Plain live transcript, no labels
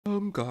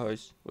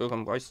Guys,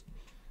 welcome guys.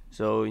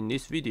 So in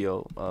this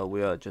video,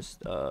 we are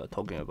just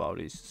talking about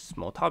this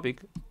small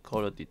topic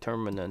called the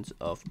determinant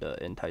of the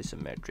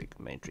antisymmetric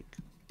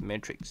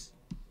matrix.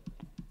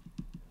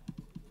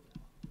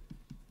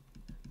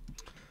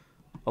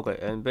 Okay,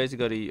 and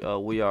basically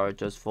we are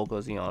just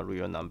focusing on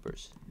real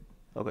numbers.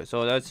 Okay,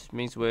 so that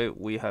means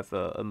we have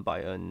a n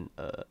by n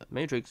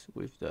matrix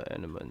with the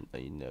element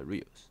in the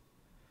reals.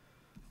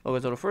 Okay,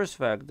 so the first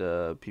fact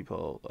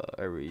people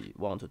every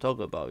want to talk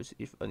about is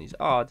if n is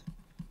odd,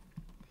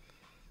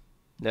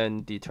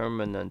 then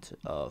determinant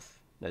of,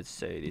 let's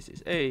say this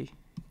is a,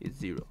 is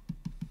 0.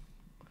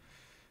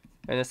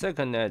 And the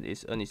second that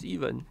is n is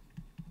even,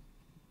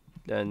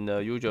 then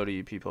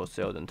usually people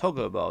seldom talk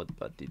about,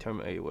 but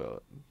determine a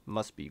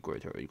must be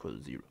greater or equal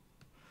to 0.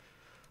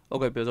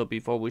 Okay, so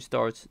before we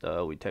start,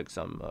 we take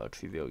some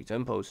trivial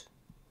examples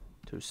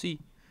to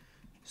see.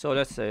 So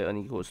let's say n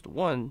equals to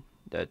 1,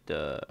 that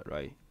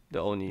right, the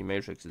only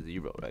matrix is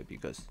 0, right?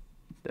 Because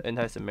the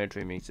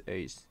antisymmetry means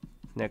A is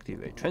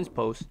negative A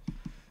transpose,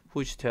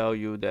 which tell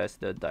you that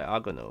the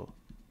diagonal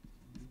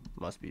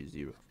must be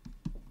 0.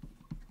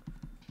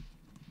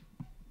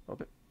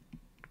 Okay.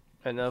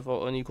 And then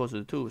for n equals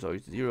to 2, so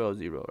it's 0,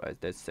 0, right?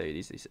 Let's say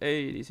this is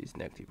A, this is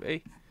negative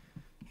A.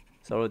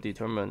 So the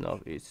determinant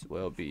of it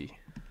will be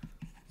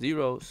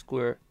 0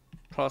 squared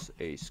plus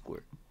A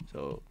squared.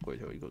 So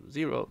greater or equal to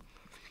 0.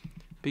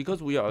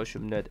 Because we are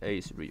assuming that A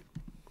is real.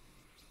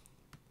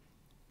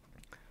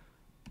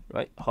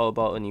 Right? How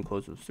about n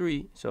equals to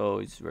 3? So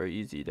it's very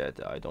easy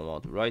that I don't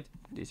want to write.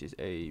 This is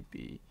A,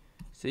 B,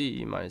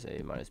 C minus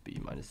A minus B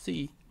minus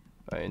C.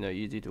 Right? And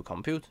easy to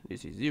compute.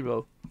 This is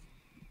 0.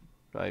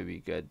 Right? We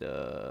get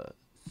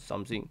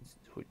something.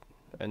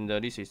 And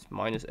this is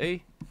minus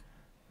A.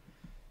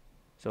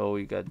 So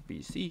we get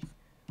BC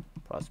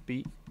plus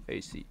B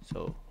AC.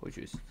 So which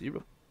is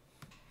 0.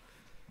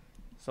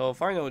 So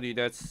finally,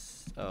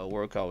 let's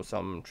work out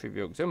some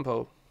trivial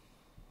example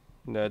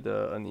that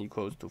n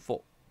equals to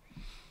 4.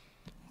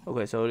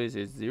 Okay, so this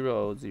is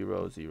 0,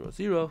 0, 0,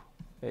 0,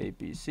 A,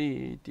 B,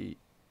 C, D,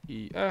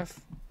 E,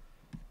 F,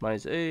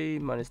 minus A,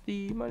 minus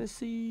D, minus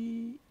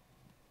C.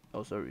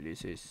 Oh, sorry,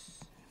 this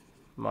is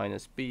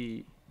minus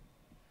B,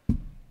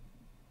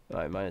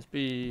 right, minus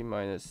B,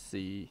 minus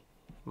C,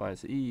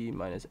 minus E,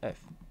 minus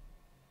F.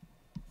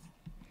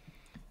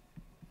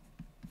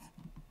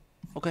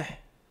 Okay,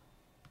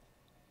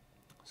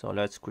 so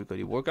let's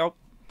quickly work out.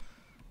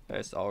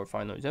 That's our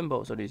final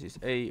example. So this is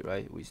A,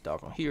 right? We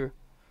start from here.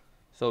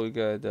 So we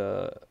get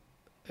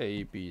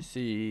A, B,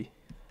 C,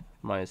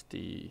 minus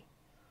D,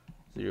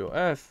 0,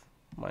 F,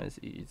 minus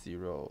E,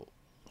 0,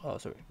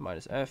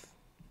 minus F,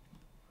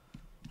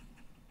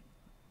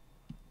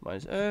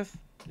 minus F,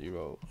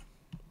 0,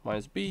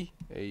 minus B,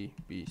 A,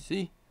 B,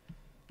 C,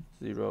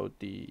 0,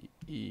 D,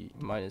 E,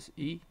 minus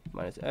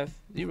F,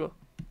 0,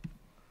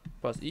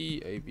 plus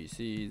E, A, B,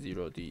 C,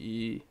 0, D,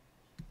 E,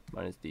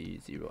 minus D,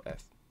 0,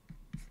 F.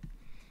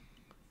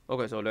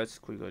 Okay, so let's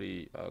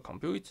quickly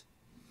compute it.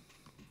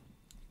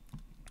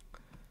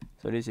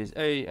 So this is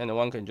A, and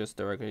one can just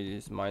directly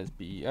this minus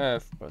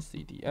BF plus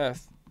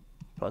CDF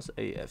plus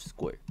AF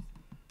squared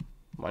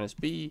minus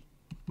B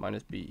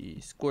minus BE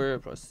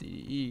squared plus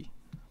CE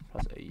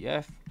plus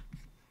AF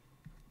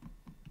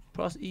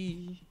plus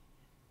E.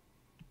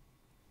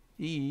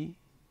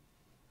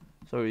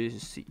 Sorry,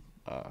 this is C.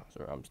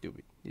 Sorry, I'm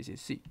stupid. This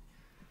is C.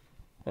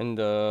 And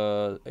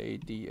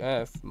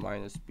ADF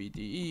minus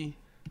BDE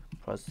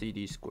plus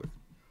CD squared.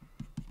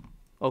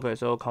 Okay,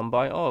 so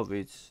combine all of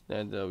it,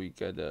 then we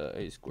get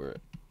A squared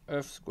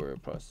F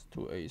squared plus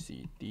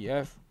 2AC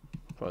DF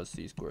plus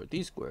C squared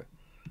D squared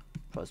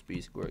plus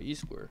B squared E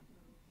squared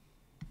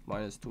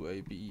minus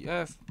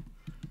 2ABEF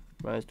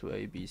minus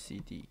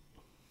 2ABCDE.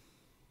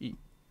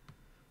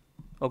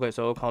 Okay,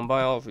 so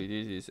combine all of it,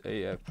 this is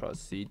AF plus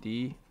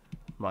CD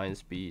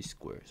minus B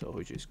squared, so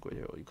which is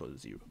greater or equal to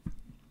 0.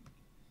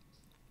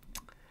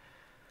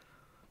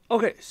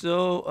 Okay,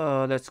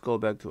 so let's go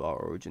back to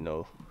our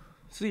original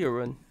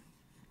theorem.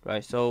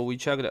 Right, so we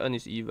check that n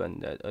is even,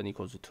 that n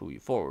equals to 2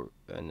 4,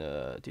 and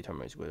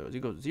determinant is greater or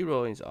equal to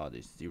 0, and odd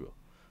is 0.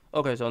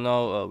 Okay, so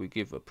now we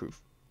give a proof.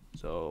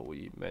 So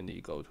we mainly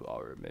go to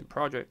our main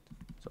project.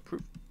 So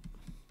proof.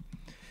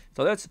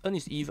 So that's n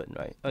is even,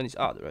 right? N is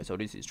odd, right? So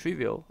this is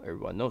trivial,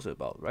 everyone knows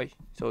about, right?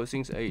 So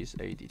since A is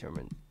A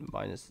determinant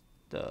minus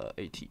the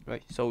AT,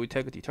 right? So we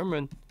take a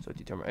determinant, so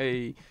determinant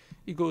A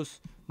equals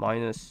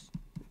minus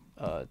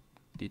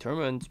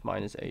determinant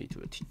minus A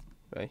to a T,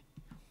 right?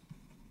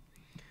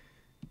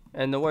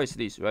 And what is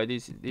this, right?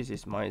 This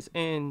is minus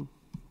n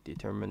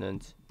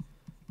determinant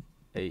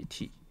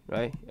AT,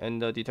 right?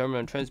 And the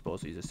determinant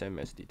transpose is the same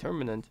as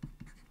determinant,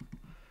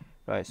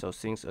 right? So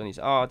since n is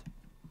odd,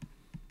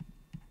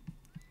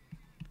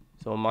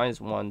 so minus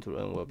 1 to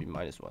n will be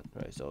minus 1,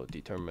 right? So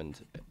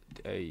determinant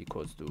A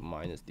equals to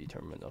minus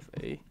determinant of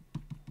A.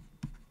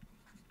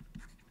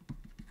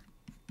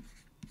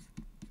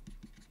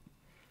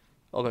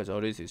 Okay,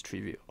 so this is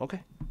trivial, okay?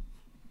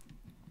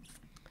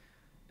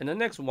 And the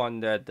next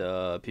one that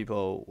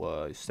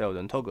people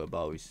seldom talk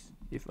about is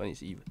if n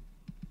is even.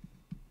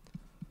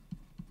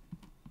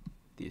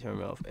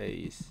 determinant of A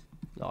is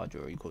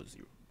larger or equal to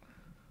 0.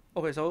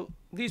 Okay, so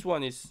this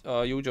one is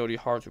usually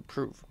hard to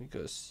prove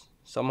because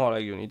somehow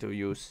like you need to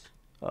use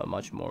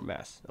much more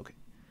math. Okay,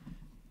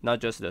 not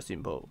just the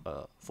simple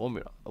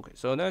formula. Okay,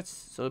 so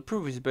the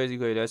proof is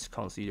basically let's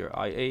consider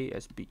IA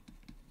as B,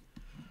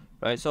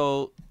 right?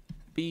 So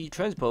B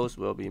transpose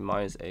will be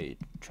minus A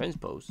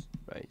transpose,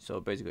 right? So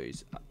basically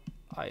it's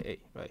IA,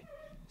 right?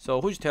 So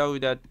which tells you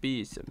that B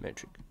is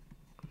symmetric,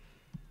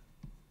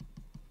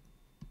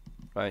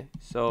 right?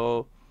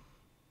 So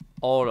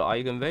all the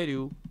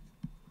eigenvalue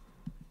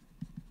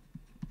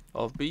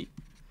of B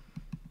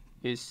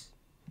is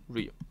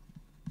real,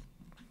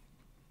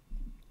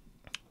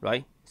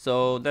 right?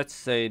 So let's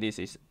say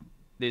this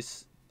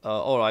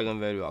all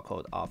eigenvalue are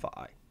called alpha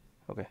I.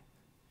 Okay.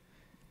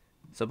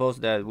 Suppose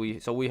that we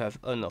have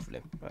n of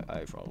them, right?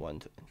 I from 1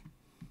 to n.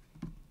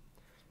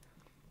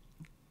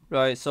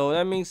 Right, so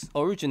that means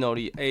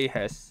originally A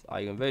has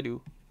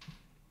eigenvalue.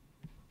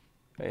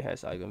 A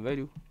has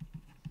eigenvalue.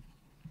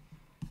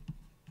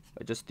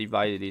 I just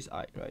divided this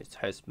I, right? It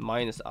has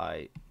minus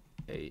I,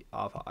 A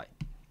alpha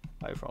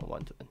I from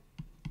 1 to n.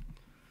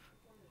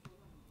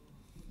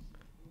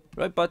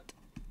 Right, but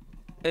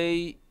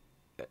A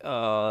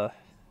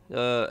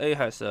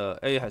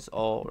has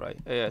all, right?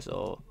 A has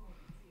all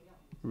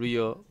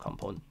real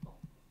component,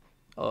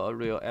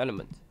 real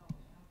element,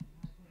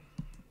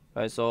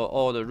 right? So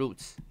all the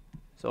roots.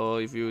 So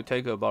if you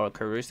take about a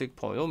characteristic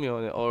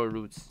polynomial, then all the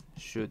roots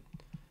should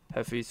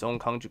have its own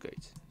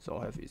conjugate. So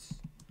have its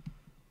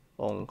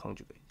own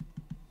conjugate.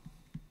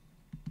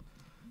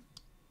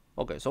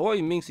 Okay, so what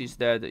it means is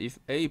that if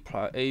A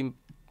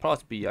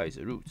plus BI is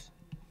a root,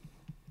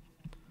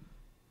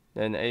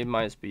 then A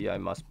minus BI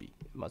must be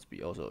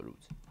also a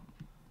root.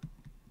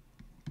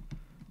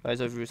 Right,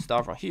 so if you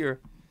start from here,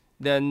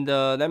 then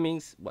that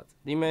means what?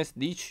 It means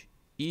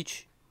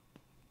each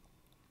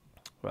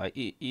right,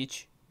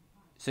 each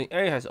since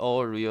A has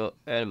all real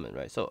element,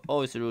 right? So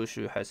all its roots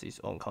should has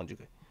its own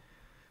conjugate.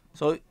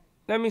 So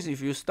that means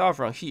if you start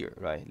from here,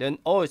 right, then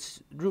all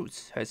its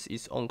roots has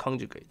its own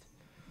conjugate.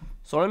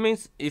 So that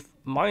means if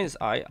minus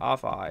I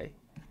alpha I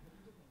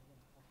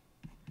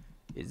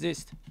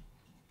exists,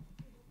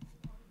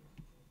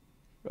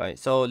 right?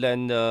 So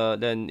then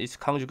its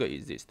conjugate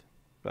exists,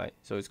 right?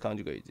 So its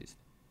conjugate exists.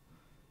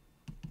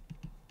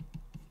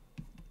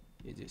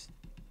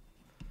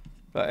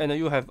 Right, and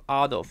you have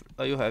other of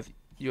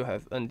you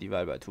have n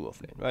divided by 2 of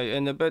them, right?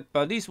 And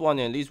but this one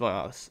and this one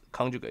are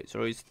conjugate,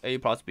 so it's A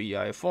plus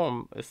BI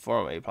form A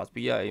plus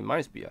BI A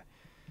minus BI.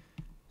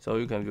 So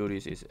you can view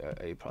this as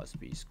A plus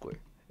B squared,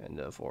 and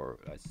for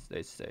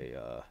let's say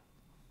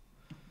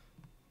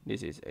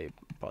this is A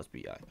plus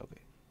BI.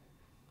 Okay,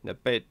 the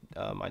bed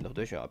my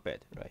notation are bad,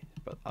 right?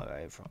 But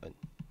I from n.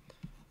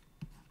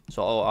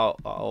 So all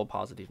are all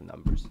positive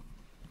numbers.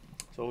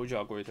 So which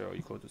are greater or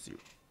equal to 0.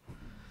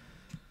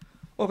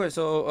 Okay,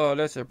 so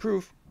let's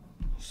prove.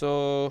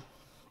 So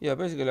yeah,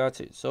 basically that's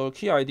it. So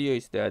key idea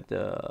is that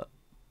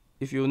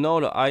if you know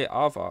the I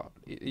alpha,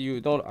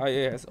 you know the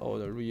IA has all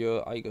the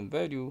real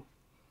eigenvalue,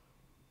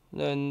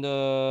 then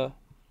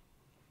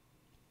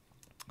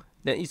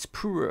it's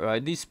pure,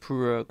 right? This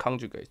pure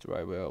conjugate,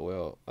 right?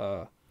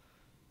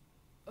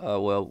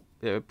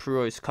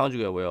 Pure is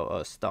conjugate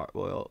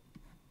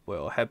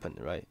will happen,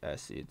 right?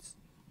 As it's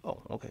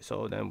okay.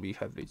 So then we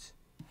have this.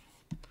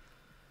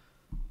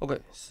 Okay,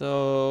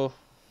 so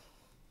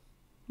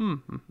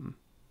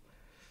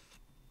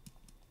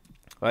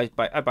right,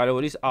 by the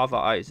way, this alpha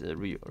I is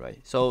real, right?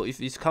 So if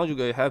its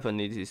conjugate happen,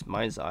 it is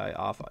minus I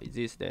alpha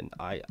exists, then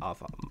I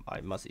alpha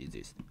I must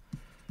exist,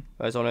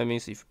 right? So that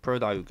means if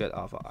product you get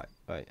alpha I,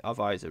 right?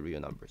 Alpha I is a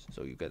real number,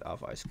 so you get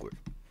alpha I squared.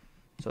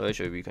 So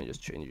actually we can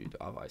just change it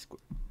to alpha I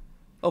squared.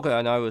 Okay,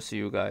 and I will see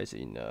you guys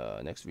in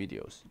next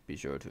videos. Be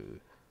sure to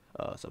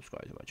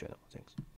subscribe to my channel. Thanks.